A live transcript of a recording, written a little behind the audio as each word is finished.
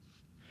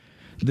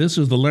This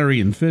is the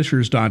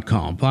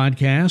LarryandFishers.com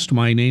podcast.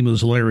 My name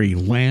is Larry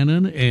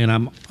Lannon, and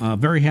I'm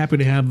very happy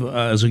to have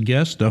as a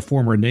guest a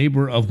former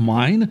neighbor of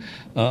mine,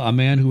 a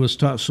man who has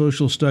taught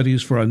social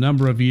studies for a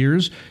number of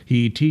years.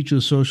 He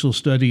teaches social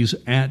studies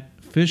at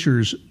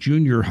Fishers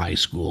Junior High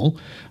School.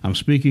 I'm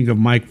speaking of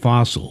Mike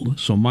Fosselt.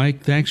 So,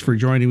 Mike, thanks for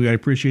joining me. I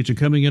appreciate you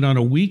coming in on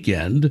a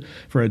weekend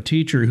for a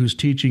teacher who's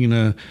teaching in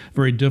a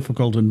very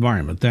difficult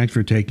environment. Thanks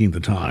for taking the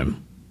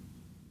time.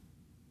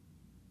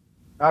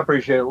 I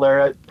appreciate it,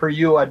 Larry. For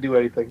you, I'd do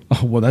anything.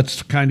 Oh, well,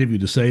 that's kind of you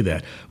to say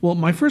that. Well,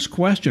 my first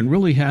question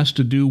really has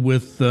to do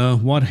with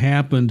what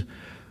happened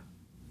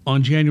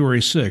on January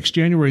 6th.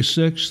 January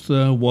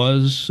 6th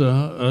was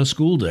a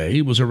school day.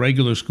 It was a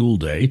regular school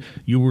day.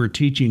 You were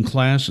teaching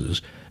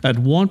classes. At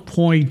what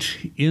point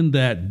in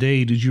that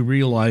day did you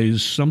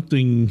realize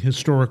something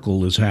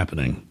historical is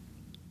happening?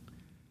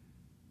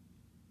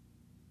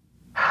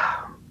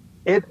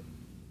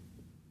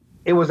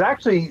 It was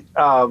actually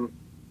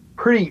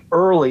pretty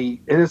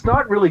early, and it's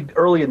not really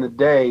early in the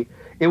day.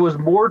 It was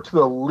more to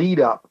the lead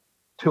up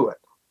to it.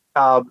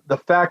 The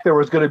fact there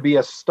was going to be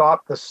a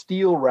Stop the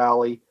Steal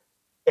rally,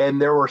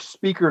 and there were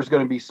speakers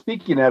going to be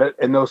speaking at it,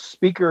 and those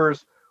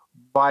speakers,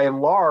 by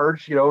and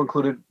large,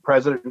 included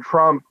President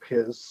Trump,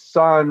 his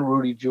son,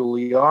 Rudy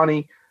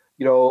Giuliani,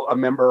 a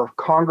member of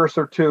Congress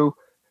or two,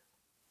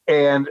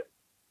 and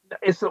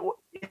it's and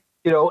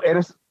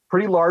it's a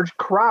pretty large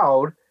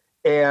crowd.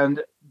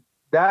 And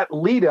that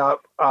lead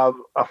up, a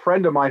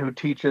friend of mine who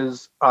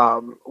teaches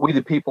We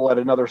the People at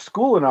another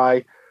school and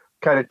I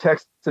kind of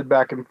texted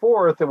back and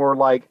forth, and we're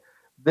like,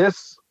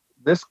 this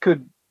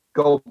could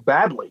go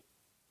badly.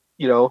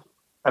 I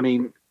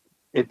mean,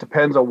 it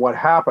depends on what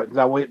happens.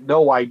 Now, we had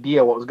no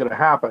idea what was going to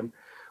happen.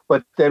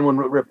 But then when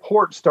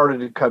reports started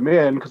to come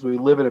in, because we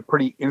live in a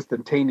pretty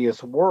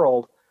instantaneous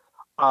world,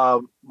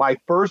 my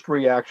first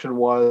reaction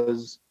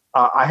was,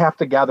 I have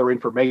to gather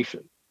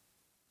information.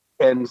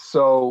 And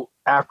so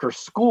after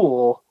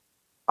school,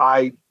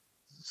 I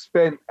was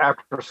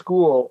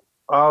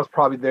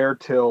probably there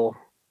till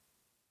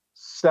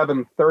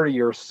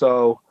 7:30 or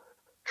so,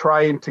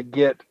 trying to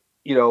get,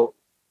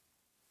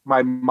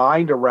 my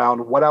mind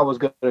around what I was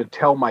going to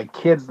tell my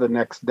kids the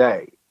next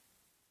day.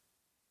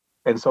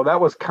 And so that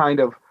was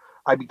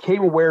I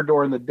became aware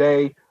during the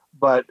day,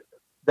 but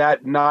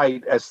that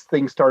night, as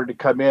things started to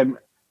come in,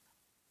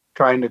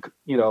 trying to,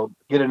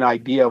 get an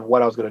idea of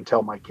what I was going to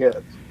tell my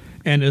kids.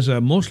 And as a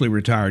mostly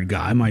retired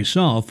guy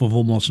myself of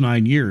almost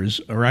 9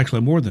 years, or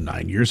actually more than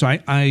 9 years,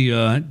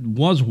 I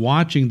was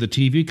watching the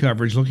TV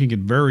coverage, looking at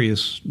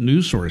various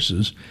news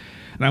sources.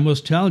 And I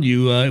must tell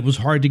you, it was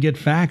hard to get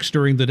facts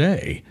during the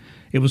day.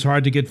 It was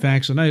hard to get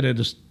facts at night. It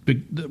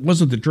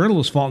wasn't the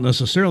journalist's fault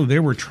necessarily.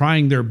 They were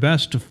trying their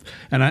best to,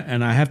 and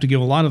I have to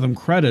give a lot of them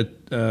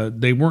credit.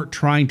 They weren't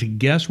trying to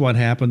guess what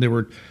happened. They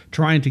were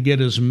trying to get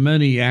as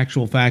many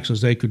actual facts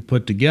as they could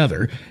put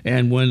together.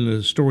 And when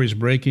the story's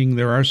breaking,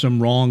 there are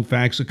some wrong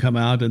facts that come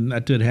out, and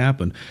that did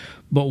happen.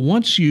 But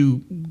once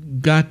you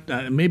got,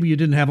 maybe you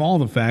didn't have all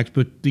the facts,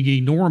 but the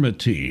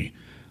enormity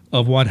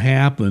of what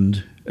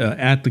happened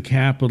at the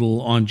Capitol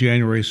on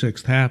January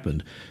 6th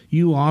happened,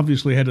 you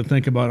obviously had to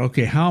think about,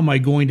 okay, how am I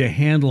going to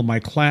handle my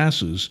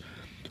classes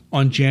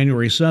on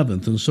January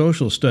 7th in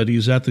social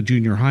studies at the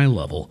junior high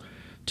level?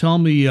 Tell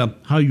me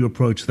how you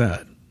approached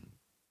that.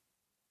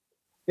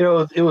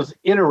 It was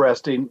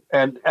interesting.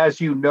 And as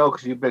you know,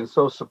 because you've been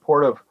so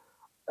supportive,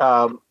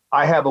 I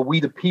have a We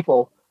the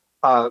People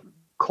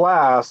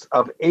class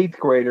of 8th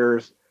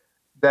graders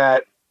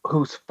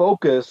whose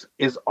focus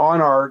is on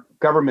our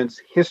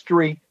government's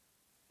history,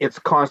 its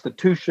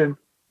constitution,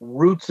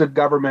 roots of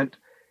government.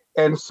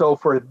 And so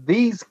for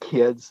these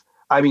kids,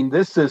 I mean,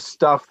 this is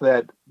stuff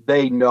that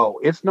they know.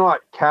 It's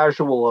not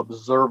casual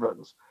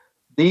observance.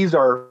 These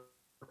are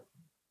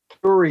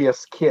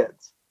curious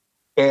kids.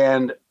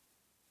 And,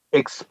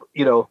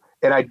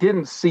 and I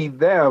didn't see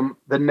them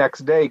the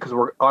next day because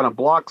we're on a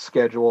block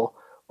schedule,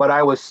 but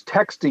I was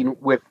texting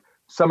with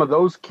some of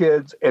those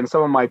kids and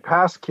some of my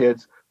past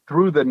kids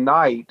through the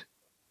night.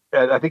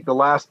 And I think the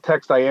last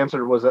text I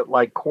answered was at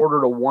like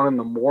 1:45 in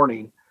the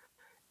morning.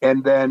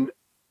 And then,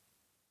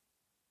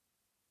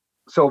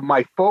 so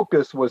my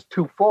focus was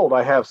twofold.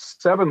 I have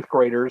 7th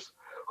graders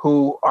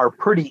who are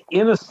pretty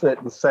innocent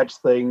in such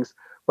things,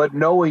 but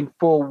knowing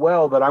full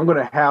well that I'm going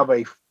to have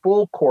a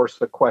full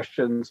course of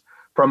questions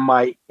from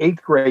my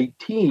 8th grade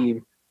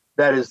team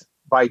that is,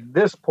 by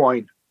this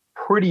point,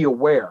 pretty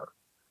aware.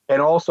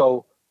 And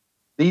also,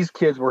 these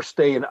kids were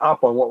staying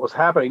up on what was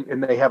happening,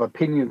 and they have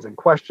opinions and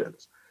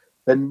questions.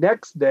 The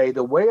next day,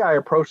 the way I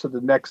approached it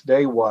the next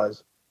day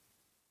was,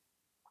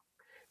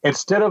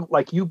 instead of,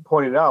 like you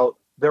pointed out,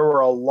 there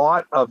were a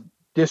lot of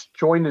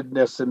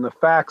disjointedness in the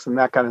facts and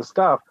that kind of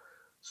stuff.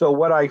 So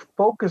what I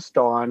focused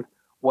on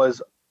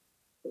was,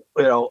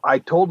 I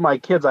told my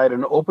kids, I had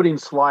an opening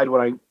slide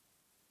when I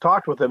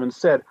talked with them and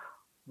said,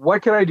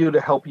 what can I do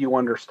to help you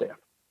understand?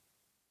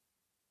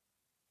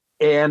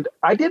 And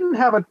I didn't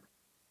have a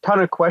ton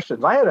of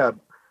questions. I had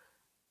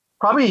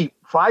probably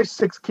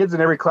 5-6 kids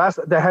in every class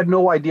that had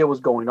no idea what was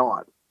going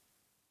on.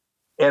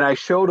 and I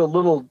showed a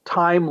little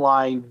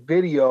timeline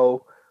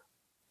video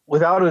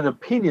without an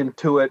opinion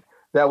to it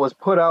that was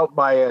put out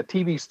by a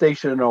TV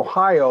station in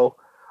Ohio.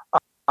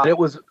 It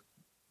was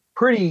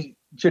pretty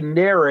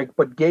generic,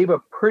 but gave a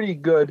pretty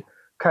good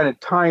kind of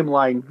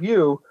timeline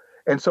view.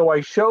 And so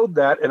I showed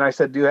that, and I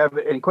said, "Do you have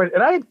any questions?"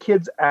 And I had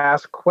kids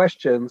ask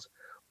questions,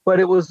 but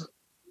it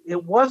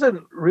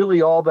wasn't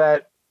really all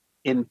that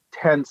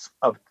intense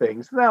of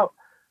things. Now,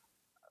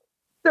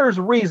 there's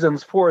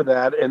reasons for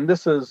that, and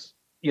this is,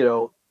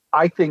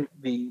 I think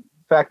the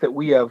fact that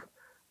we have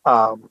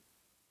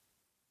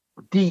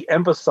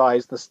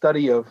de-emphasized the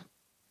study of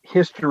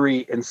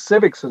history and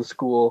civics in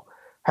school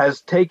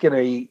has taken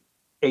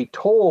a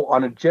toll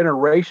on a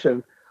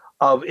generation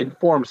of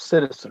informed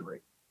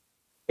citizenry.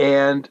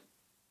 And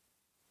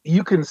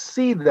you can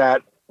see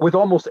that with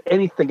almost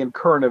anything in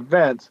current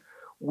events,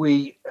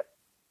 we,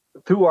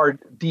 through our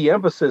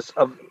de-emphasis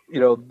of,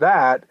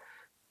 that,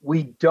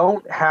 we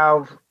don't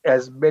have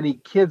as many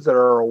kids that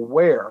are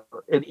aware.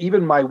 And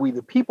even my We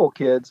the People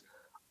kids,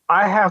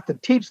 I have to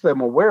teach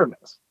them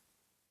awareness.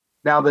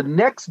 Now, the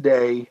next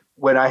day,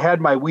 when I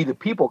had my We the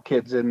People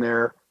kids in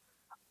there,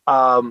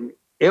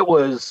 it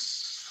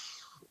was,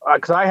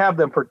 because I have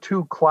them for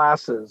 2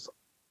 classes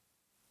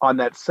on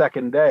that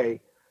second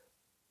day,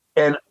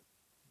 and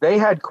they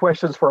had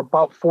questions for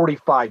about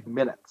 45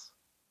 minutes.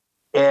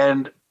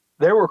 And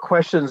there were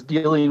questions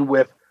dealing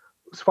with,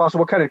 Foster,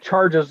 what kind of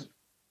charges,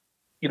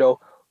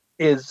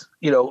 is,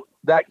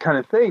 that kind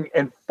of thing.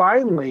 And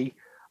finally,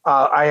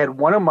 I had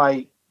one of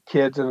my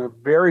kids and a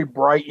very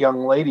bright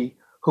young lady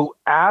who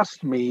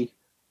asked me,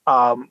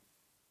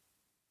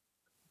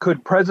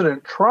 could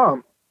President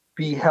Trump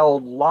be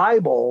held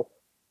liable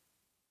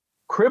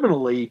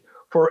criminally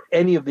for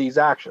any of these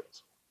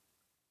actions?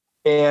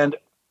 And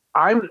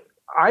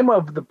I'm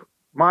of the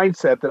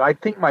mindset that I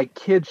think my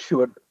kids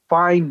should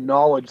find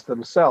knowledge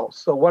themselves.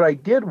 So what I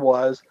did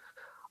was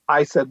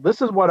I said,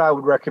 this is what I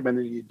would recommend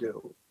that you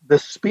do. The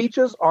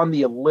speeches on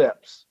the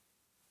ellipse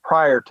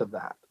prior to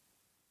that,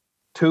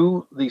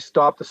 to the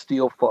Stop the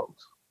Steal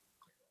folks,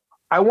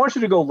 I want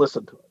you to go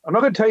listen to it. I'm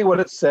not going to tell you what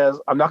it says.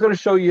 I'm not going to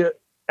show you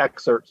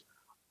excerpts.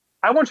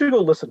 I want you to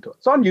go listen to it.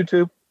 It's on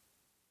YouTube.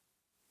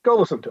 Go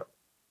listen to it.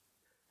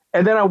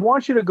 And then I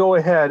want you to go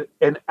ahead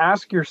and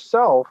ask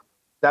yourself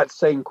that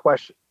same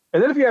question.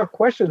 And then if you have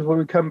questions when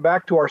we come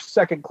back to our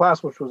second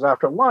class, which was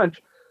after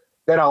lunch,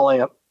 then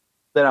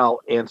I'll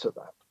answer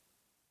that.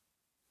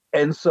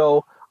 And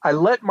so I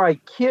let my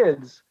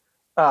kids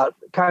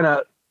kind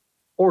of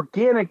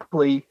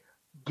organically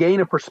gain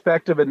a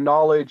perspective and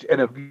knowledge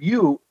and a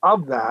view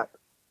of that.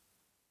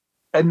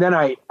 And then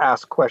I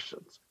ask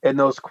questions. And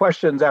those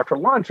questions after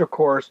lunch, of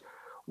course,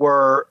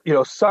 were,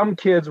 some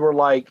kids were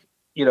like,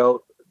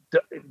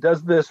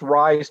 does this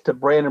rise to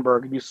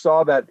Brandenburg? And you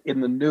saw that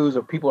in the news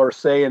of people are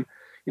saying,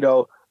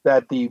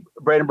 that the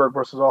Brandenburg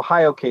versus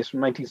Ohio case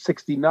from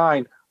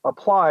 1969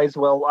 applies.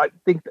 Well, I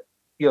think that,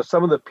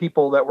 some of the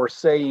people that were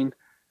saying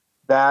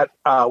that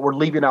were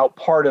leaving out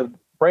part of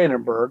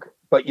Brandenburg,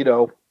 but,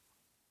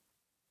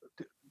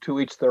 to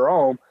each their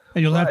own.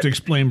 And you'll have to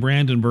explain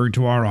Brandenburg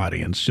to our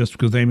audience, just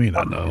because they may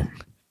not know.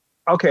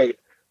 Okay.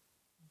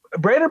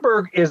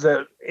 Brandenburg is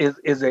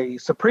a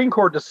Supreme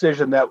Court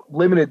decision that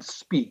limited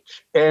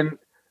speech. And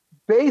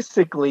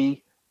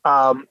basically,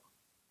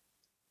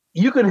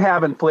 you can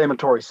have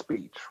inflammatory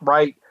speech,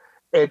 right?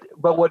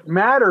 But what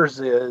matters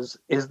is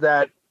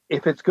that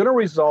if it's going to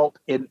result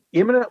in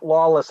imminent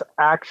lawless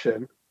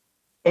action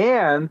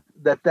and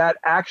that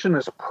action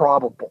is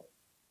probable.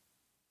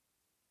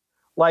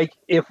 Like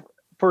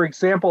for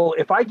example,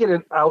 if I get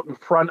out in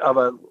front of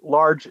a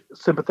large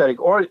sympathetic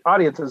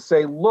audience and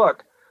say,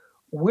 look,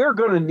 we're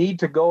going to need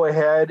to go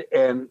ahead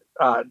and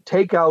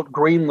take out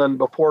Greenland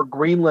before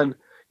Greenland,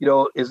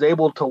 is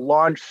able to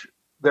launch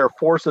their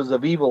forces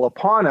of evil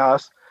upon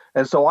us.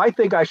 And so I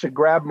think I should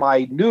grab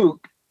my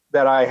nuke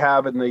that I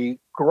have in the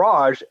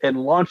garage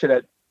and launch it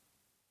at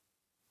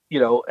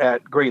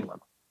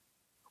Greenland.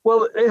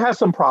 Well, it has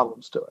some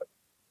problems to it.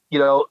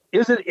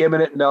 Is it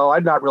imminent? No,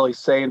 I'm not really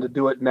saying to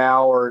do it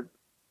now or,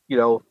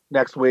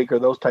 next week or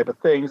those type of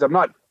things.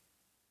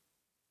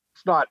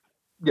 It's not,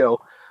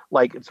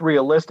 like it's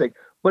realistic,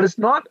 but it's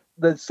not,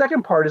 the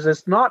second part is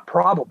it's not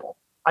probable.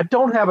 I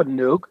don't have a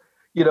nuke,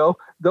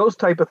 those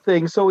type of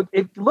things. So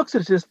it looks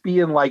at just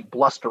being like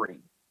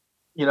blustering,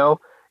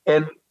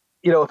 and,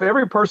 if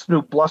every person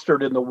who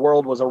blustered in the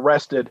world was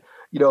arrested,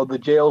 the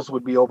jails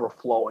would be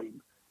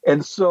overflowing.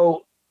 And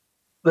so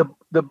the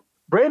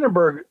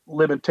Brandenburg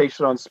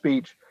limitation on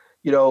speech,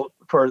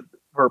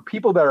 for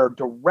people that are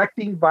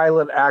directing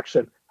violent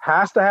action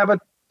has to have a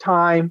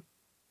time.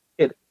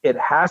 It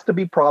has to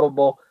be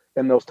probable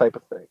and those type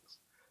of things.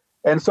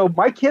 And so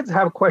my kids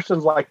have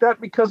questions like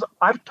that because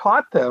I've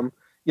taught them,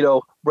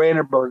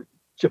 Brandenburg,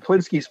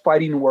 Chaplinsky's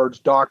fighting words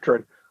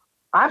doctrine.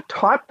 I've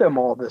taught them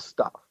all this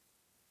stuff.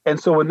 And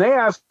so when they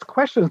ask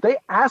questions, they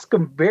ask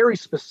them very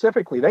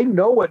specifically. They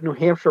know what New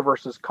Hampshire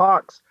versus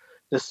Cox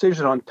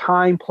decision on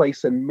time,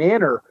 place, and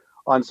manner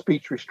on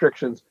speech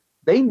restrictions.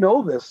 They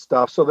know this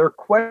stuff. So their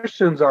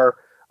questions are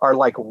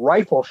like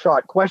rifle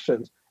shot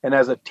questions. And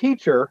as a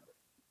teacher,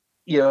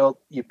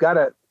 you've got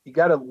to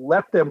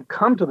let them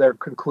come to their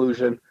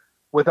conclusion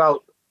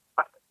without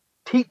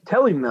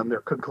telling them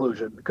their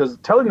conclusion, because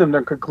telling them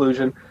their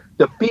conclusion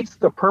defeats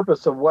the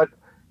purpose of what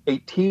a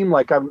team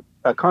like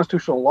a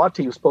constitutional law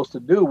team is supposed to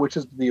do, which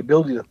is the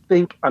ability to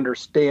think,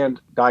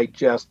 understand,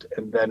 digest,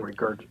 and then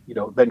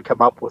then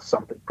come up with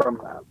something from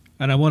that.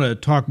 And I want to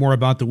talk more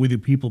about the We the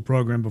People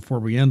program before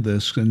we end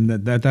this, and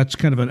that's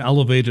kind of an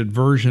elevated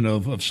version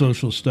of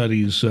social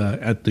studies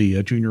at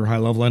the junior high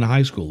level and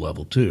high school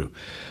level too.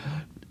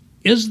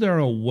 Is there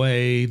a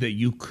way that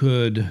you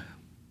could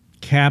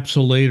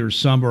capsulate or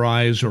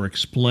summarize or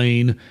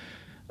explain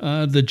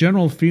the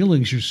general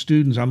feelings your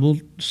students, I will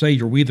say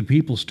your We the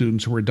People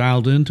students who are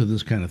dialed into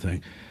this kind of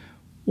thing,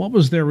 what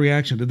was their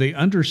reaction? Did they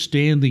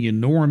understand the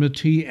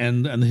enormity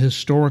and the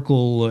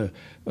historical,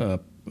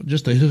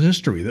 just the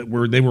history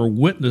that they were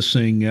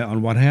witnessing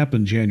on what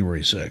happened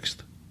January 6th?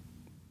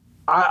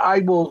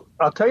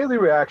 I'll tell you the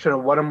reaction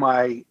of one of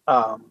my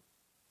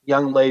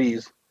young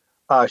ladies.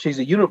 She's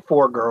a Unit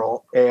 4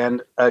 girl,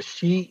 and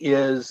she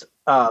is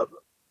a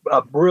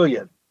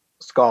brilliant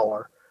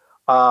scholar.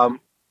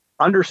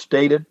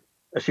 Understated.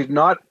 She's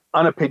not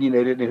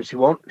unopinionated, and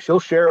she'll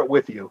share it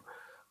with you.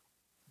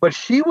 But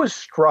she was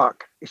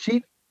struck.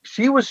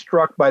 She was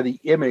struck by the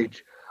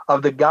image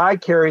of the guy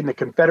carrying the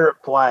Confederate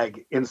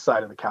flag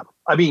inside of the Capitol.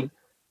 I mean,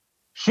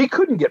 she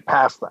couldn't get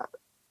past that,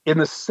 in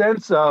the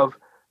sense of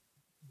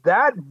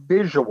that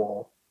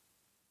visual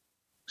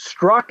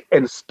struck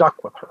and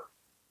stuck with her.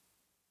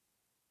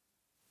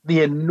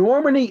 The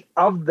enormity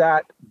of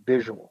that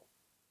visual.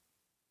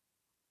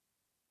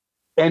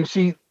 And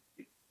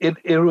it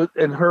was,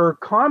 and her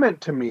comment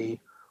to me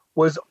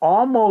was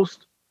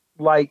almost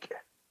like,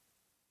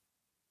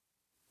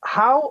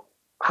 how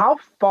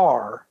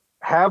far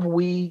have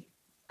we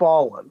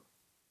fallen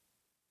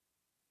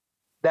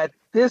that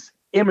this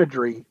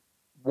imagery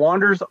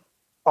wanders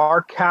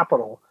our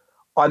capital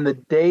on the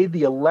day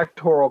the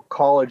Electoral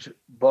College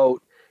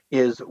vote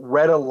is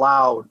read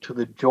aloud to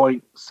the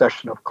joint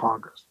session of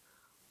Congress?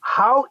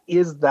 How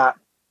is that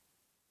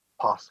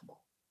possible?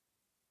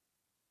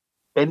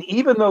 And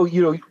even though,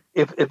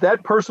 if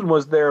that person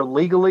was there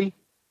legally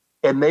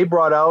and they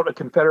brought out a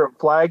Confederate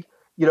flag,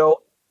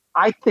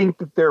 I think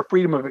that their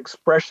freedom of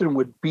expression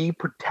would be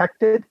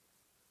protected.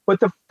 But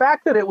the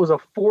fact that it was a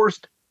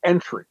forced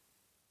entry,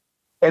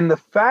 and the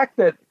fact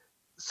that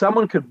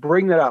someone could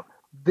bring that up,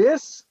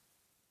 this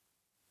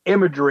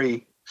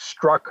imagery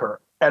struck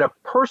her at a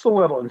personal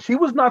level. And she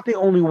was not the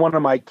only one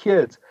of my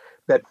kids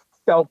that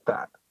felt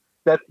that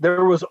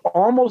there was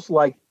almost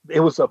like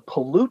it was a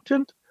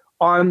pollutant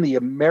on the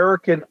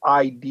American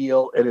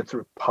ideal and its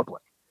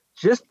republic.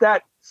 Just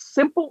that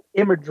simple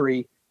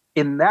imagery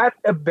in that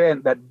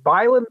event, that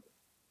violent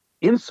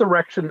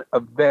insurrection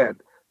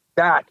event,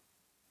 that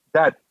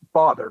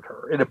bothered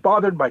her, and it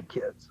bothered my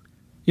kids.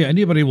 Yeah,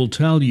 anybody will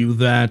tell you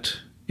that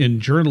in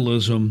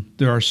journalism,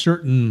 there are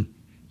certain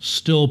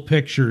still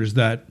pictures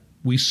that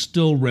we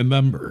still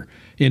remember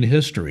in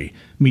history.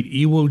 I mean,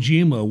 Iwo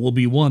Jima will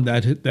be one,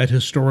 that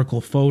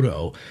historical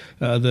photo,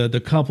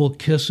 the couple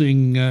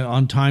kissing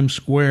on Times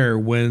Square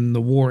when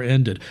the war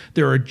ended.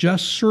 There are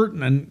just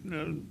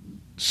certain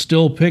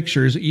still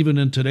pictures, even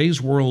in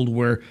today's world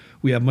where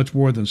we have much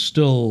more than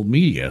still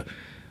media,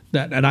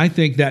 and I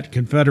think that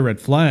Confederate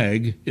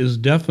flag is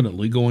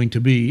definitely going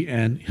to be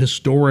an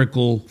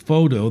historical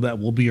photo that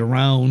will be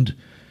around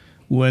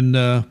when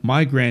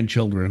my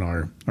grandchildren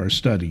are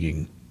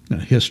studying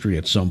history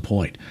at some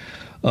point.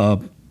 As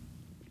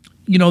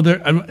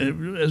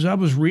I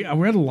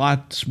read a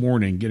lot this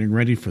morning getting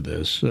ready for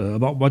this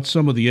about what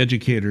some of the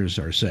educators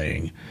are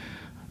saying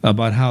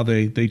about how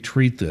they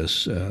treat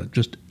this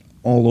just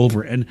all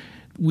over. And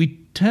we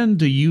tend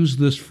to use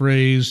this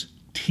phrase,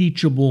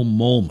 teachable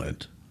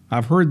moment.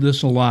 I've heard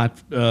this a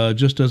lot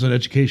just as an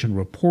education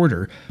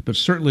reporter, but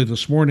certainly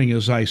this morning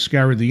as I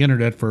scoured the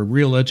internet for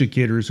real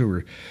educators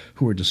who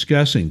are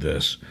discussing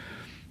this,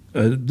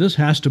 this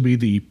has to be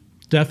the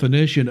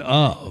definition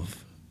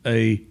of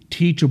a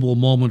teachable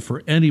moment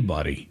for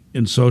anybody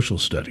in social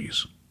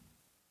studies.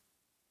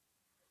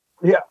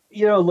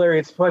 Yeah, Larry,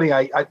 it's funny.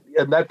 I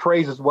and that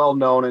phrase is well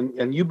known,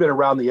 and you've been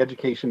around the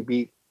education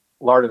beat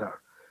long enough.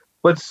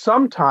 But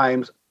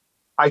sometimes,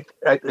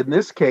 in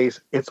this case,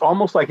 it's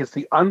almost like it's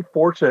the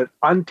unfortunate,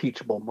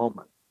 unteachable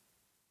moment.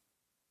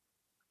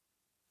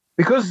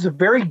 Because it's a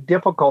very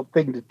difficult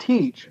thing to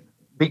teach,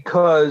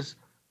 because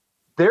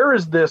there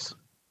is this,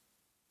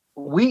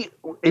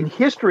 in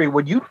history,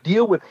 when you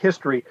deal with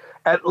history,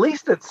 at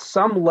least at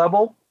some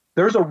level,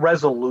 there's a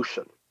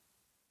resolution,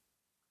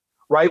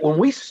 right? When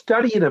we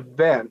study an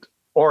event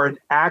or an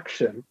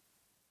action,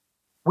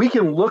 we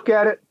can look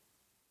at it,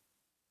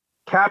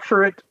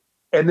 capture it,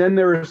 and then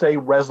there is a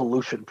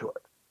resolution to it.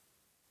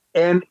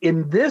 And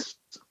in this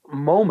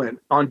moment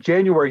on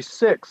January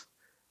 6th,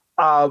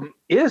 it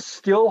is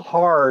still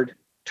hard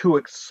to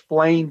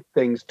explain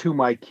things to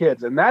my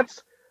kids. And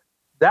that's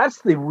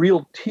the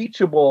real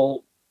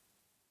teachable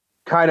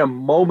kind of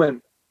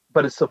moment,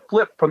 but it's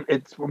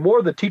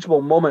more the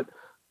teachable moment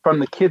from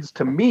the kids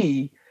to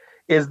me,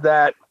 is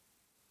that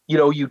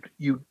you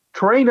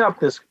train up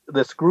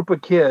this group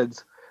of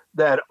kids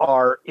that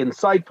are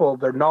insightful,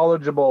 they're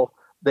knowledgeable,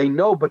 they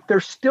know, but they're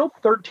still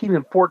 13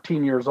 and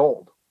 14 years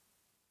old.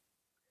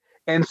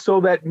 And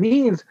so that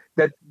means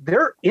that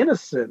they're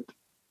innocent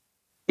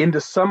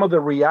into some of the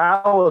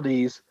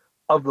realities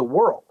of the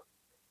world.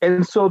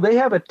 And so they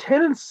have a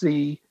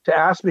tendency to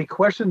ask me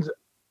questions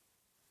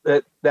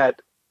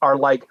that are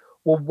like,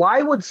 well,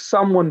 why would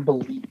someone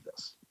believe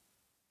this?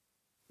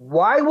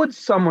 Why would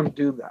someone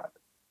do that?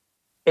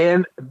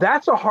 And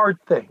that's a hard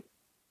thing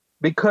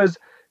because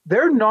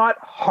they're not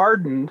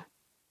hardened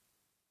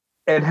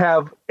and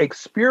have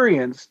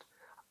experienced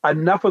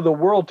enough of the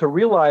world to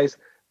realize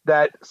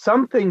that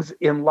some things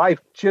in life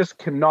just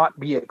cannot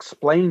be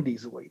explained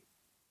easily.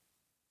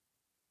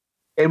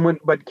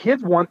 But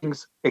kids want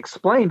things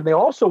explained. They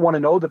also want to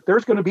know that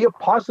there's going to be a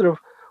positive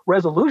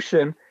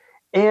resolution.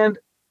 And,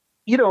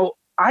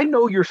 I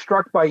know you're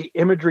struck by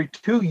imagery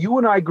too. You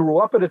and I grew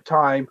up at a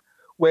time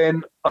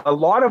when a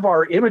lot of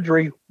our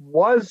imagery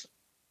was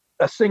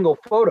a single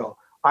photo.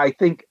 I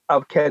think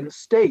of Kent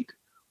State,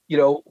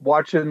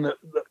 watching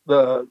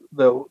the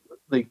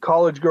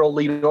college girl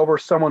lean over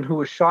someone who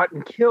was shot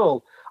and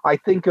killed. I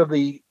think of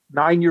the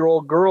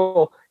 9-year-old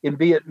girl in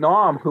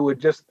Vietnam who had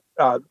just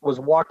was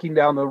walking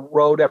down the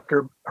road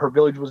after her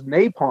village was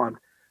napalmed.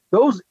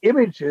 Those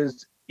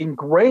images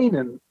ingrain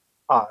in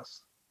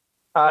us.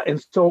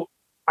 And so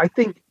I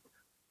think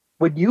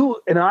when you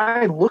and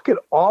I look at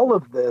all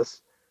of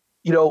this,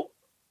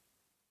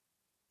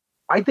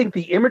 I think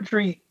the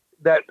imagery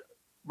that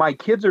my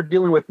kids are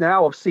dealing with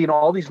now of seeing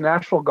all these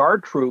National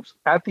Guard troops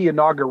at the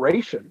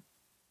inauguration,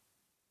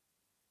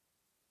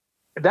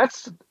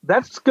 that's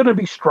going to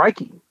be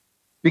striking.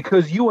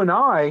 Because you and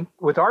I,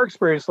 with our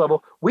experience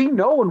level, we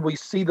know when we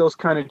see those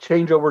kind of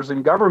changeovers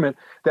in government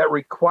that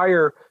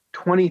require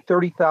 20,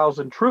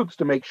 30,000 troops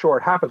to make sure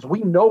it happens. We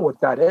know what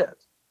that is.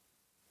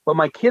 But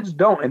my kids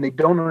don't, and they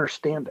don't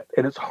understand it.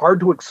 And it's hard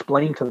to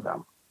explain to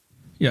them.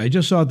 Yeah, I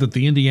just saw that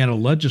the Indiana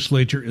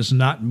legislature is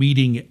not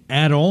meeting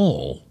at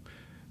all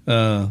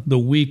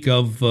the week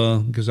of,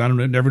 because I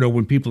never know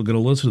when people are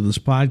going to listen to this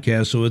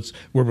podcast. So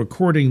we're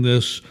recording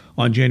this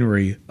on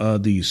January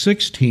the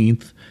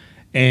 16th.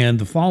 And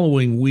the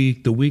following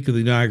week, the week of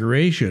the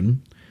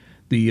inauguration,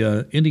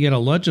 the Indiana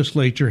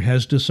legislature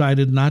has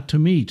decided not to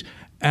meet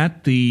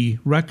at the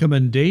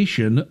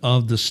recommendation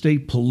of the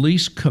state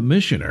police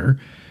commissioner,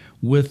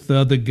 with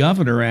the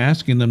governor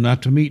asking them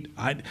not to meet.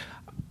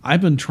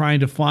 I've been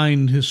trying to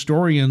find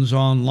historians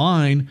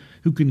online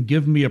who can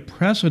give me a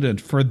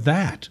precedent for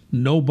that.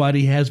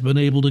 Nobody has been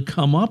able to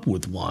come up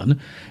with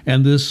one.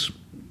 And this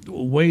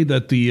way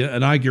that the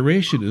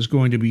inauguration is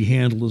going to be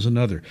handled is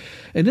another.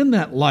 And in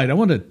that light, I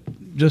want to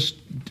just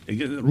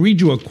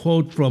read you a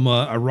quote from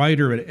a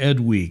writer at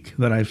Ed Week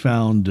that I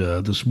found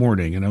this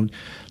morning. And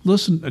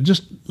listen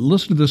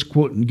to this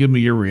quote and give me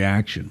your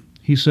reaction.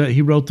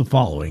 He wrote the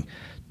following: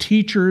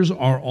 "Teachers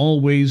are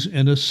always,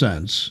 in a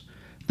sense,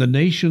 the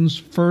nation's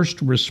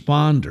first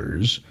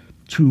responders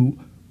to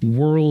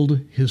world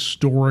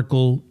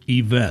historical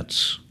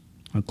events."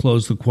 I'll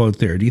close the quote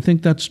there. Do you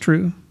think that's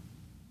true?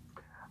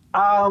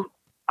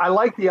 I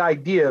like the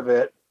idea of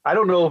it. I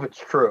don't know if it's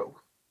true,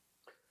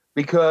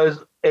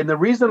 because, and the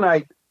reason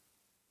I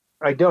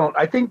don't,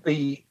 I think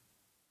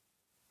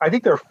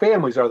their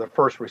families are the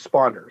first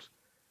responders.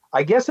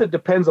 I guess it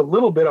depends a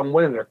little bit on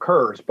when it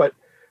occurs, but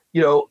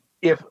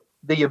if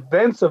the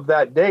events of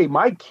that day,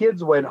 our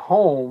kids went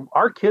home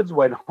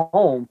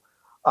on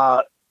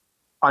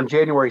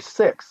January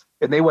 6th,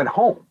 and they went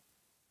home,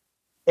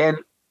 and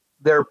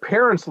their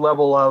parents'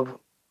 level of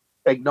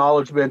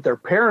acknowledgement, their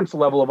parents'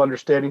 level of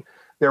understanding,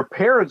 their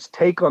parents'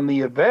 take on the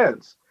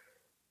events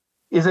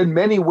is in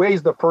many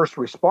ways the first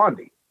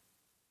responding.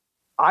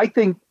 I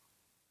think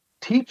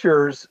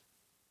teachers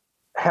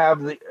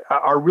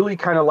are really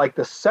kind of like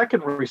the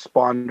second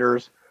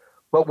responders,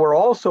 but we're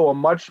also a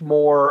much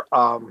more,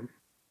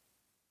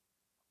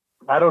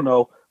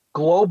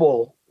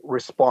 global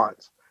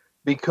response.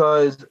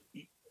 Because,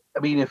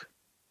 if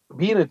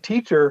being a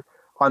teacher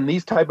on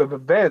these type of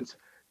events,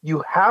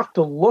 you have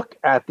to look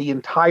at the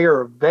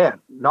entire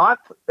event, not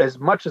as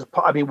much as,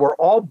 we're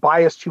all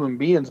biased human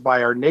beings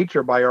by our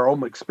nature, by our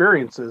own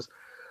experiences,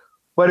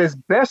 but as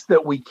best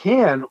that we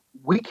can,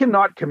 we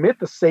cannot commit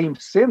the same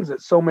sins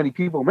that so many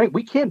people make.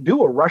 We can't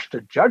do a rush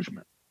to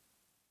judgment.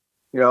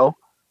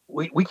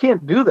 We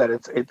can't do that.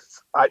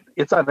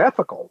 It's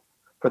unethical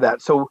for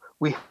that. So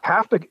we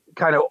have to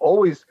kind of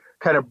always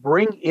kind of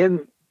bring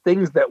in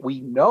things that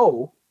we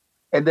know,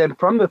 and then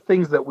from the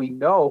things that we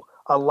know,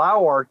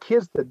 allow our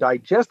kids to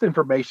digest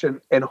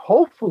information, and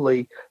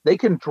hopefully they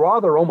can draw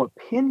their own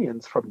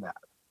opinions from that.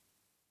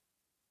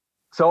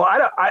 So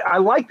I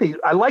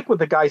like what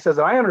the guy says,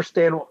 and I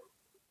understand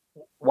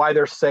why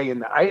they're saying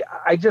that.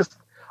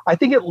 I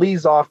think it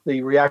leaves off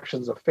the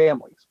reactions of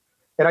families.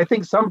 And I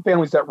think some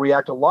families that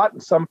react a lot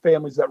and some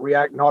families that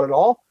react not at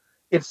all,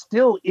 it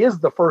still is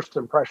the first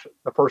impression,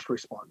 the first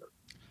responder.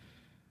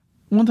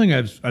 One thing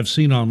I've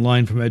seen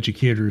online from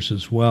educators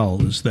as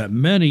well is that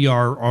many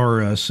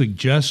are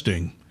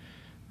suggesting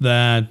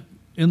that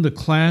in the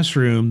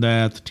classroom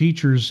that the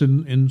teachers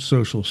in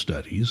social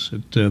studies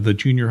at the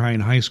junior high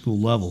and high school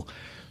level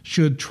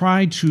should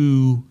try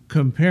to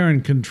compare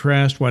and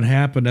contrast what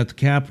happened at the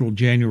Capitol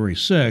January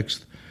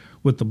 6th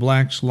with the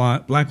Black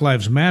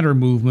Lives Matter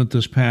movement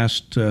this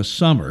past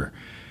summer.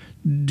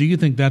 Do you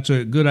think that's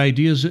a good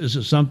idea? Is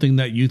it something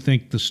that you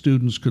think the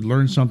students could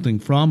learn something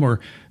from, or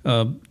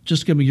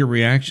just give me your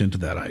reaction to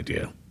that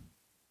idea?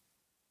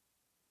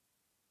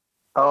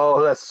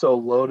 Oh, that's so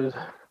loaded.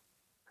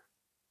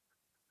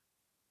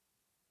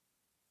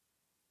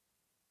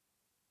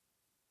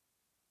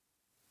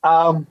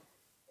 Um,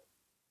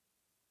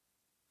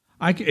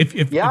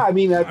 Yeah, I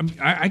mean,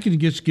 I can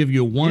just give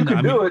you one. You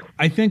can do it.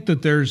 I think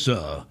that there's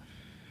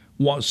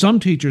what some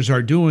teachers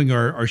are doing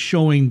are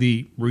showing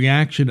the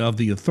reaction of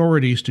the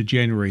authorities to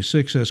January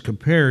 6th as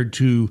compared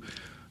to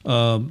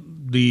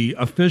the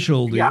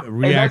official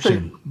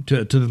reaction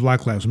to the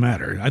Black Lives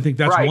Matter. I think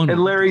that's right. one.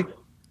 And Larry,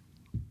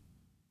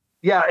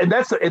 yeah, and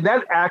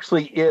that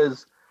actually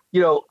is,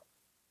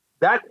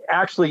 that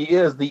actually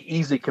is the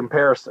easy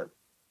comparison,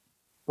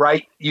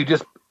 right?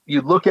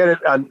 You look at it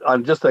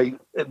on just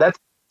that's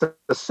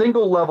a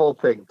single level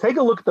thing. Take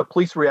a look at the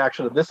police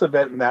reaction of this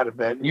event and that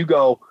event, and you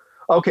go,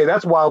 okay,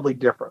 that's wildly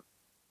different.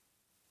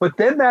 But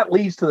then that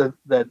leads to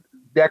the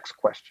next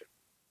question.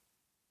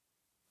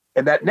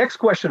 And that next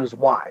question is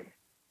why?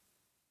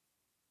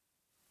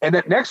 And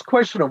that next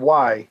question of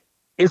why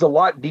is a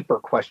lot deeper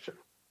question.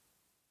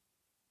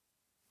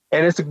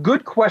 And it's a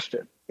good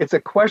question. It's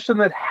a question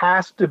that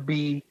has to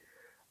be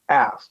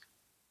asked.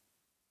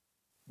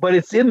 But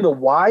it's in the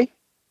why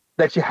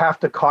that you have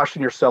to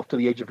caution yourself to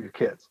the age of your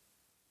kids.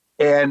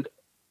 And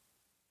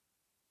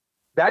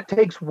that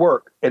takes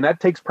work and that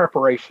takes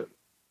preparation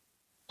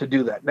to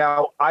do that.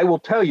 Now, I will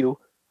tell you,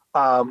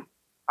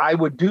 I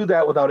would do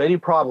that without any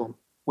problem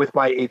with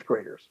my eighth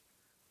graders,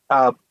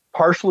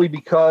 partially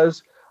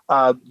because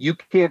you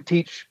can't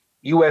teach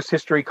U.S.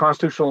 history,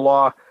 constitutional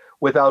law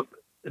without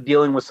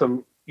dealing with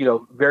some,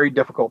 very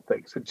difficult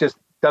things. It just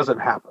doesn't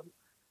happen.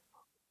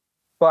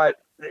 But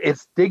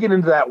it's digging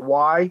into that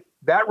why.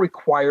 That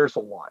requires a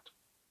lot.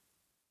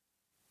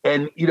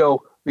 And,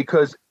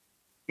 because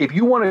if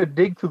you want to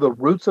dig through the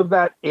roots of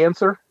that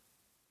answer,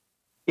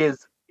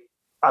 is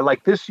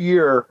like this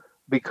year,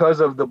 because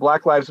of the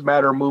Black Lives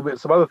Matter movement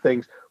and some other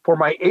things, for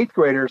my eighth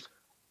graders,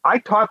 I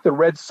taught the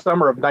Red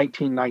Summer of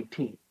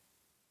 1919.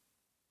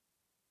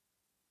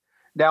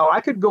 Now,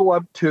 I could go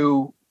up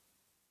to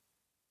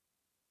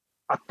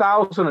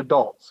 1,000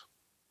 adults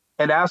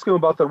and ask them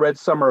about the Red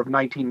Summer of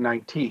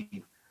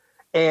 1919.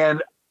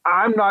 And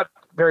I'm not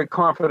very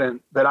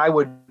confident that I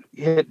would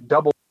hit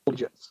double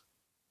digits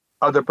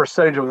of the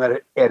percentage of them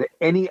that had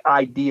any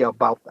idea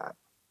about that.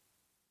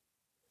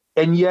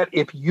 And yet,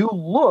 if you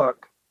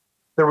look,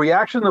 the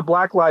reaction to the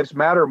Black Lives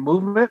Matter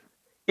movement,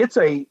 it's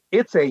a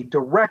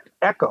direct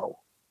echo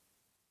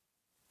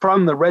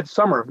from the Red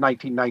Summer of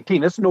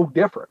 1919. It's no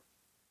different.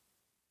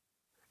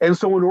 And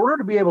so in order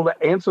to be able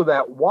to answer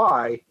that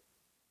why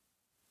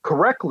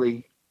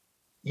correctly,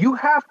 you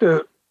have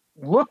to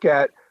look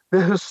at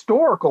the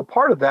historical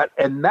part of that,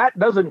 and that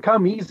doesn't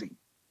come easy.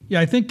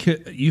 Yeah, I think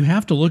you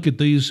have to look at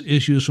these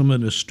issues from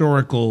an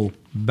historical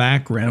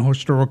background,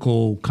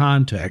 historical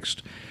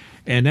context,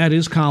 and that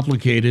is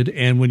complicated.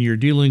 And when you're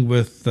dealing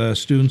with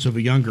students of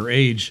a younger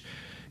age,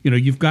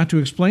 you've got to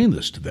explain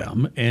this to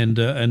them, and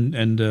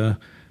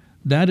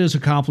that is a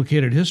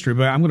complicated history.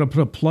 But I'm going to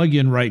put a plug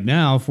in right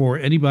now for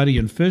anybody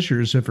in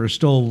Fishers, if there's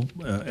still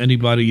any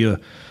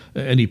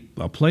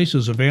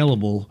places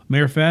available.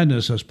 Mayor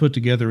Fadness has put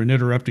together an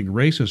Interrupting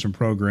Racism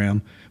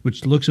program,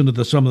 which looks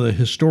into some of the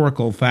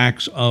historical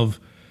facts of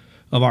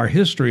our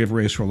history of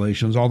race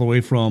relations, all the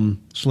way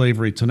from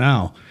slavery to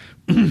now.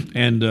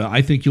 And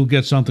I think you'll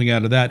get something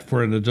out of that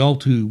for an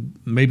adult who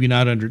maybe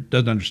doesn't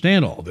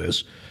understand all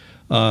this.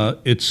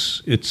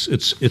 It's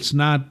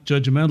not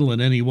judgmental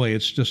in any way.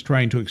 It's just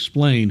trying to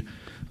explain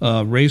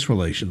race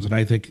relations, and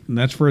I think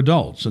that's for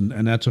adults,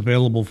 and that's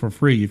available for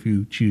free if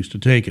you choose to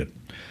take it.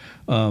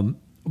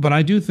 But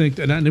I do think,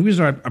 and the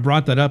reason I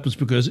brought that up is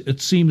because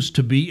it seems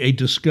to be a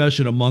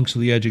discussion amongst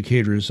the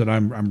educators that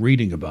I'm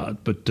reading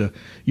about. But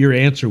your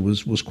answer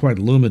was quite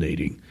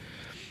illuminating.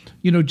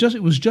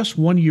 It was just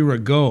 1 year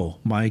ago,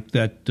 Mike,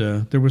 that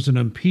there was an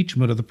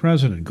impeachment of the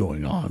president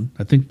going on.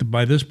 I think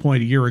by this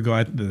point, a year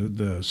ago,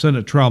 the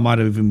Senate trial might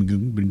have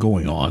even been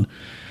going on.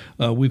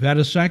 We've had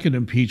a second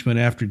impeachment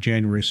after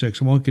January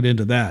 6th. I won't get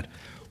into that.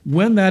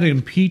 When that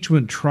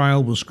impeachment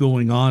trial was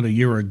going on a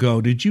year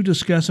ago, did you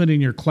discuss it in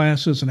your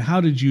classes, and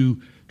how did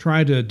you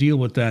try to deal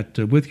with that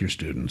with your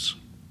students?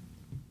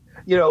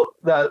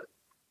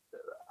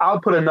 I'll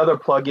put another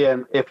plug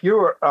in. If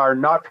you are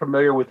not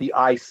familiar with the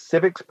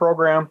iCivics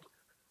program,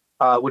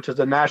 which is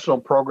a national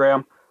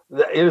program,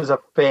 it is a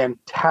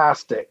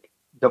fantastic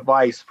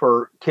device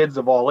for kids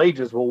of all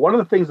ages. Well, one of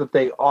the things that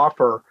they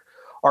offer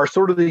are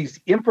sort of these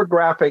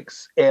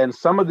infographics and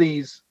some of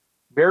these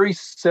very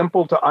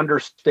simple to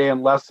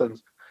understand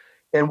lessons.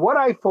 And what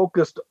I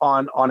focused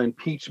on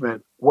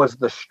impeachment was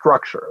the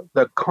structure,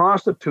 the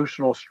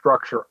constitutional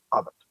structure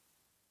of it.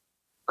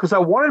 because I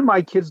wanted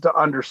my kids to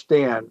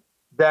understand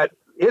that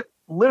it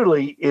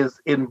literally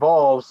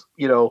involves,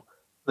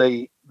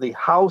 the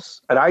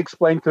House, and I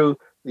explained through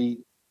the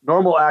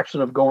normal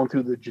action of going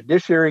through the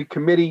Judiciary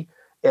Committee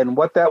and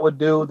what that would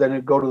do. Then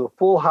it'd go to the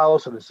full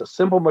House, and it's a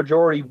simple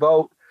majority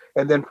vote.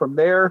 And then from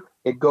there,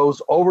 it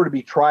goes over to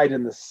be tried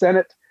in the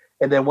Senate.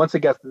 And then once it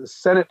gets to the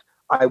Senate,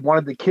 I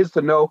wanted the kids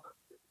to know,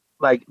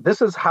 like,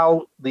 this is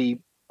how the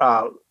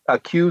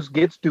accused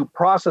gets due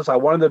process. I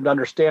wanted them to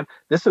understand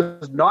this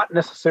is not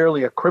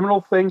necessarily a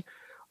criminal thing.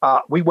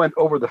 We went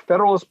over the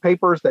Federalist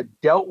Papers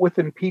that dealt with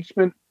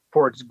impeachment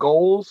for its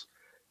goals.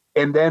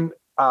 And then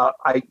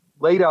I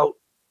laid out,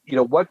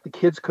 what the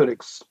kids could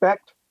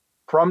expect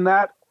from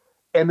that.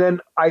 And then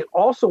I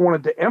also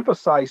wanted to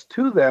emphasize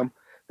to them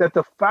that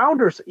the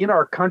founders in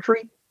our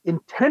country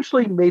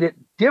intentionally made it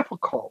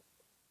difficult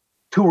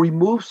to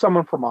remove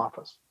someone from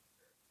office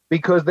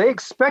because they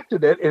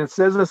expected it, and it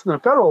says this in the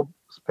Federalist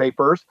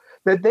Papers,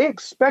 that they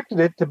expected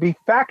it to be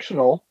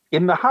factional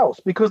in the House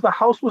because the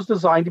House was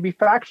designed to be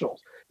factional.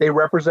 They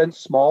represent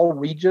small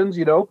regions,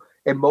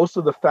 and most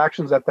of the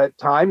factions at that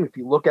time, if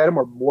you look at them,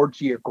 are more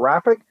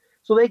geographic.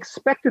 So they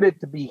expected it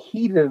to be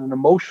heated and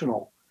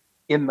emotional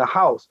in the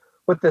House.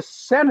 But the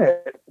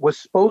Senate was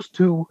supposed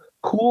to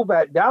cool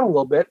that down a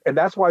little bit. And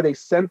that's why they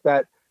sent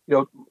that,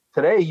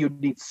 today you'd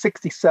need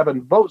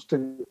 67 votes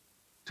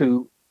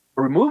to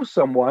remove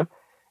someone.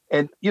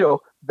 And,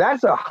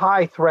 that's a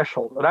high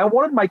threshold. And I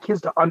wanted my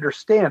kids to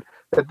understand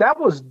that that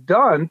was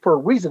done for a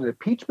reason.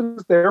 Impeachment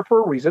is there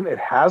for a reason. It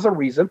has a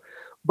reason.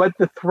 But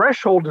the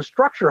threshold and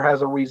structure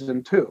has a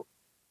reason too.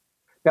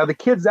 Now, the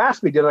kids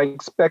asked me, did I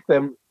expect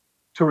them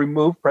to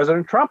remove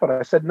President Trump? And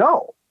I said,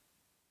 no.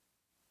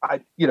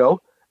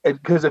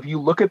 Because if you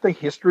look at the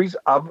histories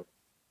of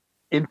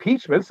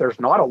impeachments, there's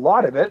not a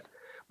lot of it.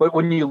 But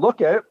when you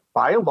look at it,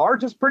 by and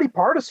large, it's pretty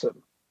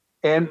partisan.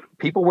 And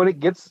people, when it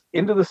gets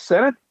into the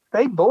Senate,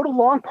 they vote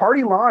along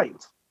party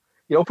lines,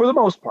 for the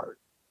most part.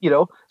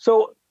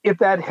 So if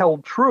that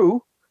held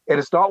true, and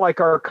it's not like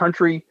our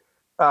country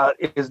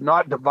is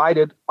not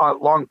divided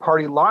along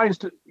party lines,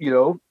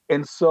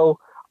 and so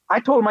I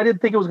told him I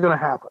didn't think it was going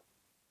to happen.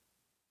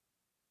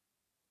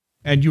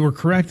 And you were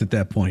correct at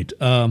that point.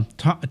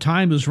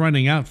 Time is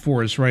running out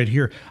for us right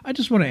here. I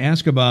just want to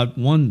ask about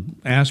one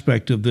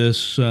aspect of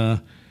this.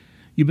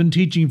 You've been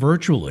teaching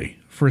virtually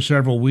for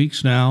several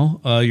weeks now.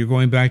 You're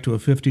going back to a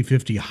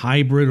 50-50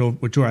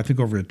 hybrid, which I think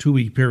over a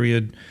 2-week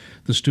period,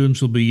 the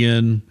students will be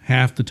in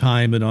half the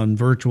time and on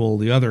virtual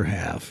the other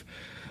half.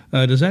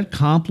 Does that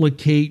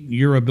complicate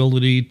your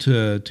ability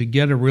to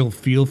get a real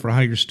feel for how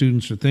your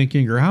students are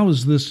thinking, or how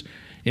has this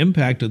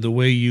impacted the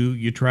way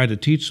you try to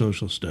teach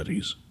social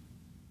studies?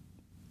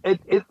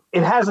 It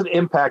has an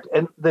impact,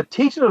 and the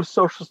teaching of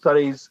social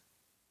studies,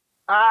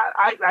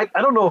 I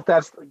don't know if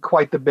that's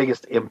quite the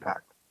biggest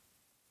impact.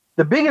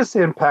 The biggest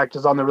impact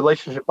is on the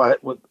relationship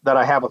that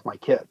I have with my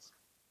kids,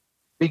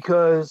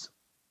 because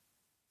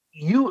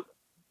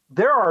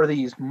there are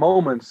these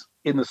moments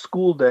in the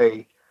school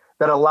day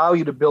that allow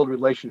you to build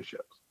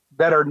relationships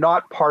that are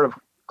not part of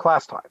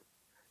class time.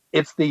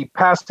 It's the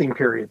passing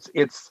periods.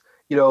 It's,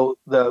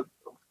 the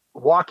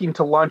walking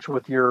to lunch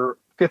with your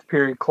fifth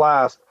period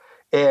class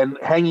and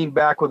hanging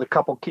back with a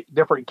couple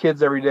different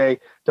kids every day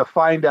to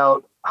find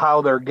out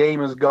how their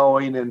game is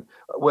going and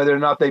whether or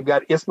not they've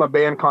got ISMA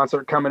band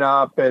concert coming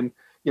up and,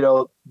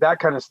 that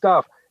kind of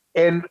stuff.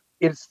 And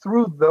it's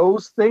through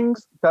those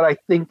things that I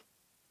think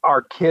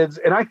our kids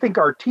and I think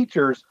our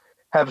teachers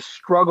have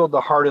struggled the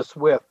hardest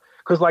with.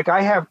 Because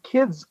I have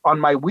kids on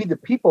my We the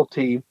People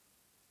team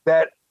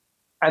that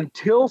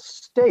until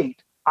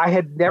state, I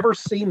had never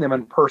seen them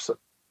in person.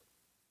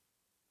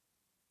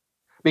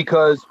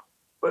 Because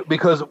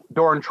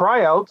during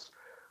tryouts,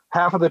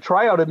 half of the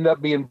tryout ended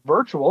up being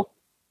virtual.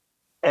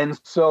 And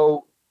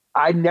so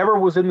I never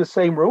was in the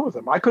same room with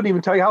them. I couldn't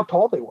even tell you how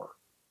tall they were.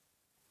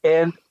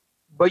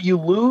 But you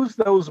lose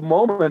those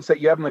moments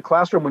that you have in the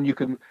classroom when you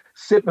can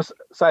sit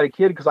beside a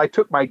kid, because I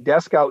took my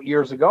desk out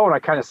years ago and I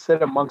kind of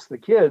sit amongst the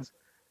kids.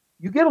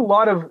 You get a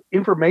lot of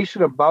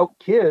information about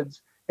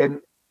kids and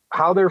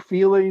how they're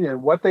feeling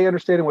and what they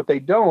understand and what they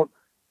don't.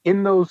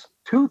 In those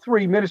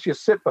 2-3 minutes, you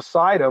sit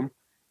beside them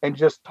and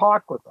just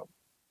talk with them.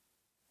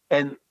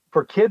 And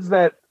for kids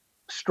that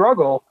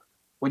struggle,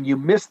 when you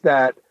miss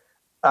that,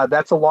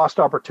 that's a lost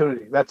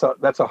opportunity. That's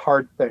a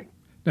hard thing.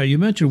 Now, you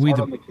mentioned We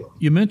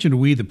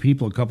the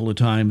People a couple of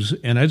times,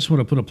 and I just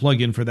want to put a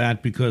plug in for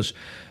that because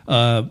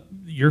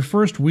your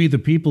first We the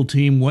People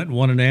team went and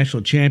won a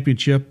national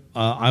championship.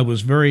 I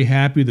was very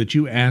happy that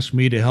you asked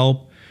me to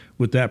help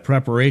with that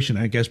preparation.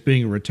 I guess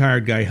being a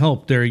retired guy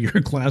helped there.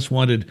 Your class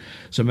wanted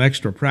some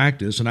extra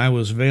practice, and I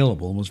was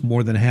available and was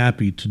more than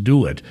happy to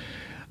do it.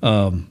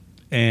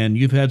 And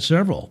you've had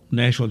several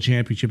national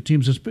championship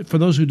teams. For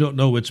those who don't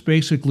know, it's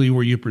basically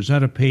where you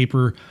present a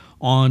paper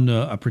on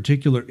a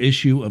particular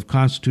issue of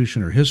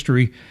Constitution or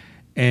history,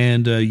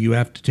 and you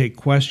have to take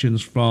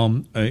questions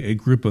from a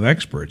group of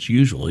experts,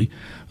 usually,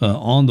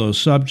 on those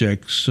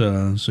subjects.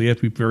 So you have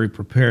to be very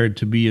prepared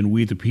to be in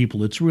We the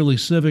People. It's really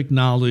civic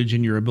knowledge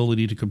and your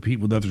ability to compete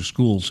with other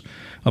schools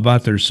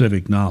about their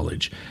civic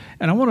knowledge.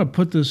 And I want to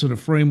put this in a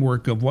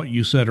framework of what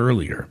you said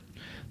earlier,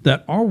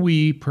 that are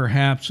we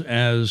perhaps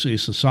as a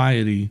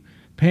society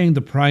paying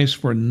the price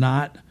for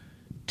not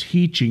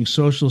teaching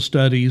social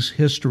studies,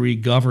 history,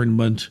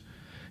 government?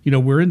 You know,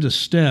 we're into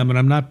STEM, and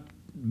I'm not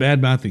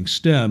bad-mouthing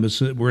STEM. It's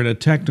that we're in a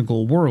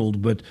technical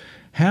world, but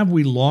have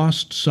we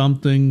lost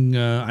something?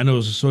 I know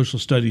as a social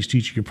studies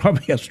teacher, you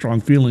probably have strong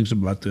feelings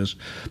about this,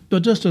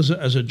 but just as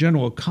a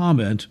general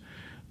comment,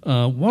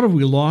 what have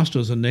we lost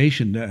as a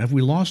nation? Have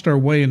we lost our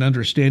way in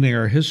understanding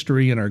our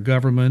history and our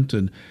government,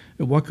 and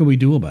what can we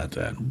do about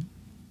that?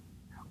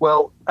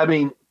 Well, I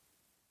mean,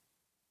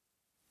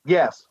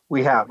 yes,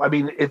 we have. I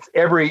mean, it's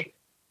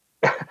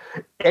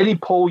any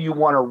poll you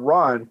want to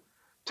run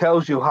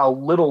tells you how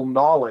little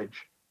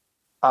knowledge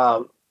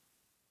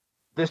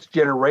this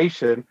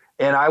generation,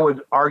 and I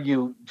would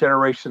argue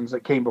generations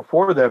that came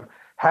before them,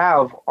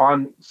 have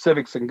on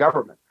civics and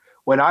government.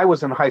 When I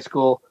was in high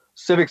school,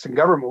 civics and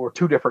government were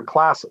two different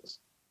classes.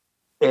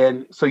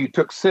 And so you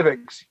took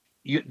civics,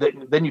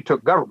 then you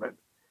took government.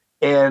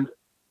 And,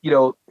 you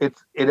know,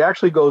 it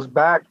actually goes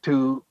back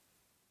to,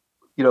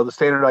 you know, the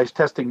standardized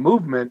testing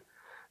movement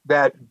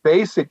that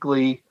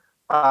basically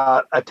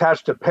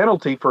attached a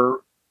penalty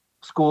for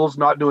schools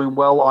not doing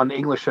well on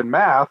English and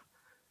math.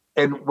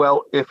 And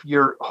well, if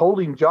you're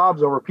holding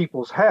jobs over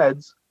people's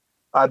heads,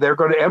 they're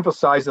going to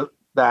emphasize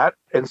that.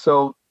 And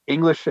so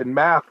English and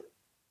math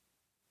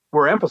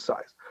were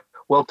emphasized.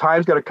 Well,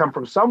 time's got to come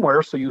from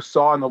somewhere. So you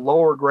saw in the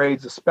lower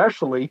grades,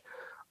 especially,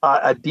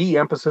 a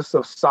de-emphasis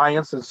of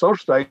science and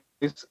social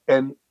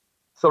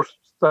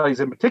studies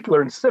in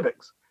particular, and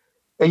civics.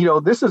 And, you know,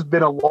 this has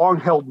been a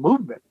long-held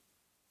movement.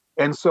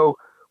 And so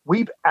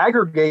we've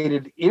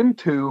aggregated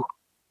into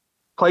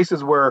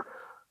places where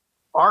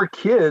our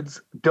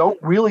kids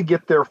don't really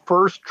get their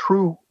first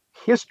true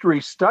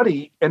history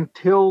study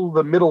until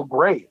the middle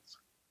grades.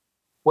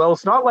 Well,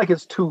 it's not like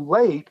it's too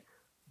late,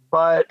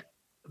 but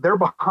they're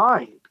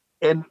behind.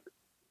 And,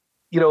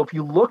 you know, if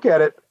you look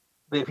at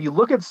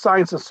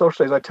science and social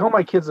studies, I tell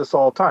my kids this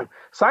all the time,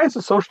 science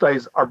and social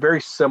studies are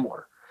very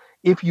similar.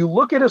 If you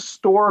look at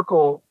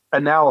historical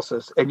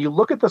analysis and you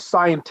look at the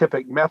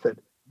scientific method,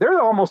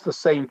 they're almost the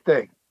same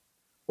thing,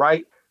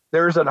 right?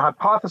 There's an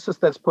hypothesis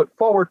that's put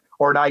forward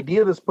or an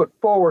idea that's put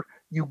forward.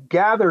 You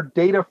gather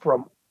data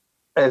from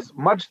as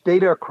much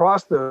data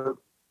across the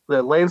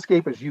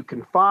landscape as you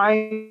can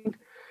find.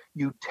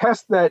 You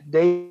test that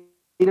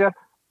data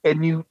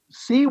and you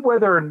see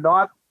whether or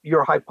not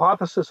your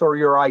hypothesis or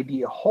your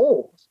idea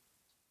holds.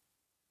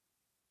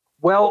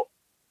 Well,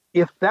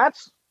 if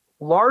that's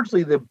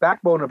largely the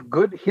backbone of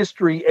good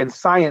history and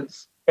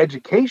science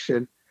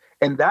education,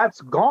 and that's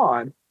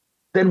gone,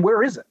 then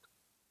where is it?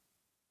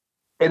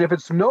 And if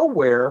it's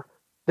nowhere,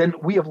 then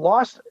we have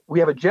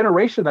a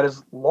generation that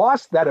has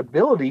lost that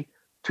ability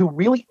to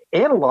really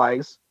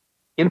analyze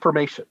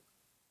information.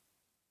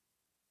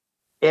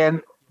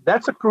 And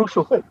that's a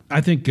crucial thing.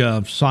 I think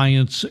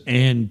science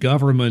and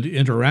government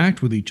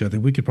interact with each other.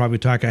 We could probably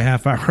talk a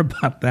half hour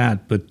about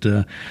that. But,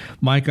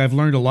 Mike, I've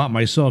learned a lot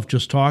myself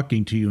just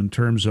talking to you in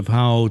terms of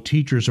how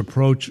teachers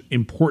approach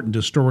important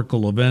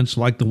historical events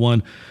like the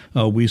one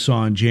we saw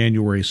on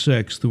January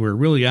 6th. We're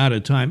really out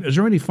of time. Is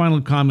there any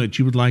final comment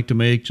you would like to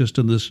make just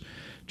on this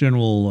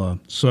general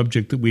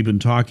subject that we've been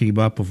talking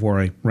about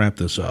before I wrap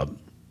this up?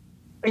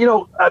 You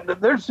know,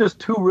 there's just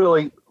two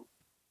really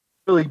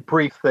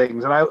brief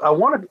things. And I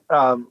want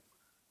to,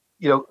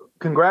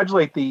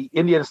 congratulate the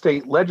Indiana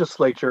State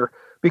Legislature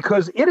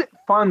because it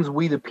funds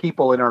We the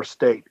People in our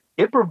state.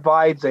 It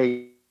provides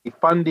a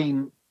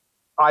funding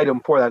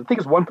item for that. I think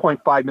it's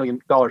 $1.5 million.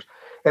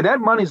 And that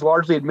money is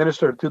largely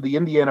administered through the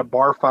Indiana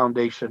Bar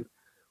Foundation,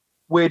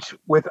 which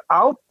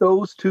without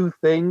those two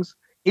things,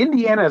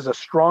 Indiana has a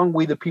strong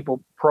We the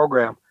People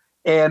program.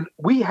 And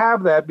we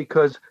have that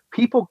because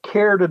people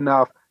cared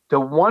enough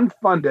to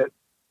fund it,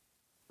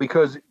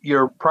 because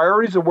your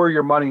priorities are where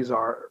your monies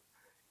are.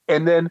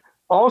 And then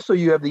also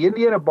you have the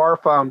Indiana Bar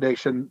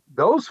Foundation.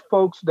 Those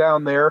folks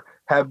down there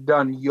have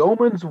done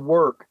yeoman's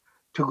work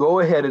to go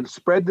ahead and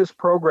spread this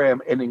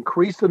program and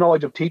increase the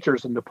knowledge of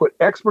teachers and to put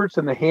experts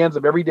in the hands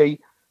of everyday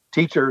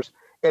teachers.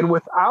 And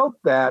without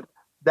that,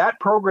 that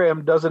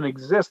program doesn't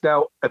exist.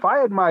 Now, if I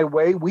had my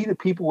way, We the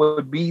People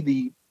would be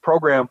the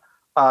program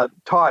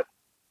taught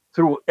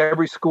through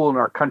every school in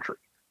our country,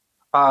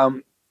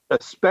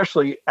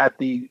 especially at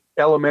the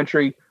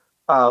elementary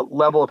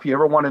level. If you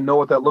ever want to know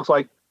what that looks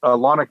like,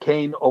 Lana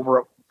Kane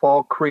over at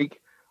Fall Creek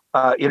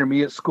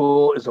Intermediate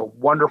School is a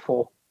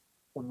wonderful,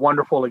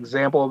 wonderful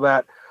example of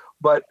that.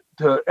 But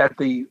at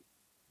the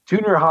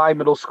junior high,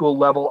 middle school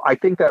level, I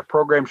think that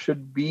program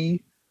should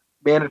be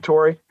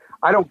mandatory.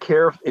 I don't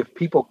care if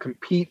people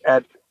compete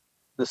at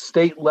the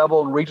state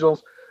level and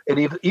regionals, and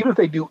even if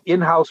they do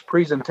in-house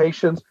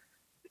presentations,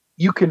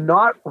 you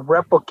cannot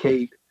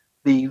replicate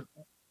the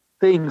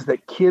things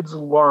that kids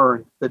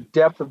learn, the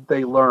depth that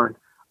they learn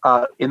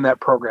in that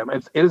program.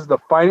 It is the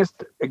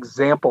finest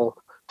example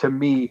to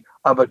me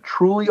of a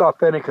truly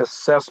authentic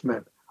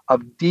assessment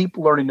of deep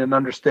learning and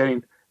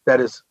understanding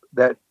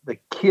that the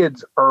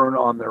kids earn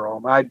on their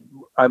own.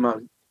 I'm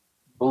a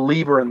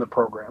believer in the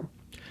program.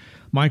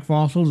 Mike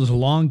Fossils is a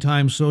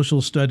longtime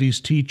social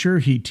studies teacher.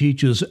 He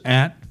teaches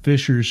at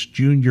Fishers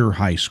Junior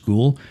High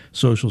School,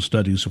 social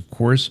studies, of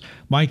course.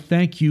 Mike,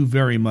 thank you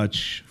very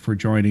much for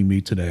joining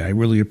me today. I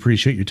really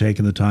appreciate you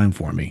taking the time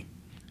for me.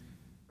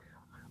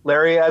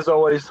 Larry, as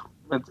always,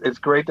 it's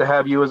great to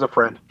have you as a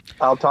friend.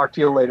 I'll talk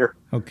to you later.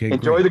 Okay.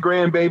 Enjoy the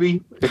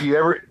grandbaby if you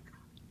ever.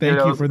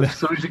 Thank you for that. As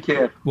soon as you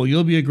can. Well,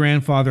 you'll be a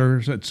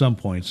grandfather at some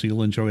point, so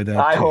you'll enjoy that.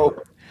 I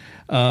hope.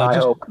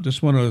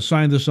 Just want to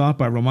sign this off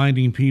by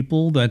reminding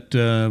people that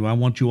I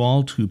want you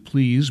all to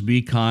please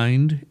be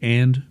kind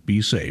and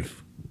be safe.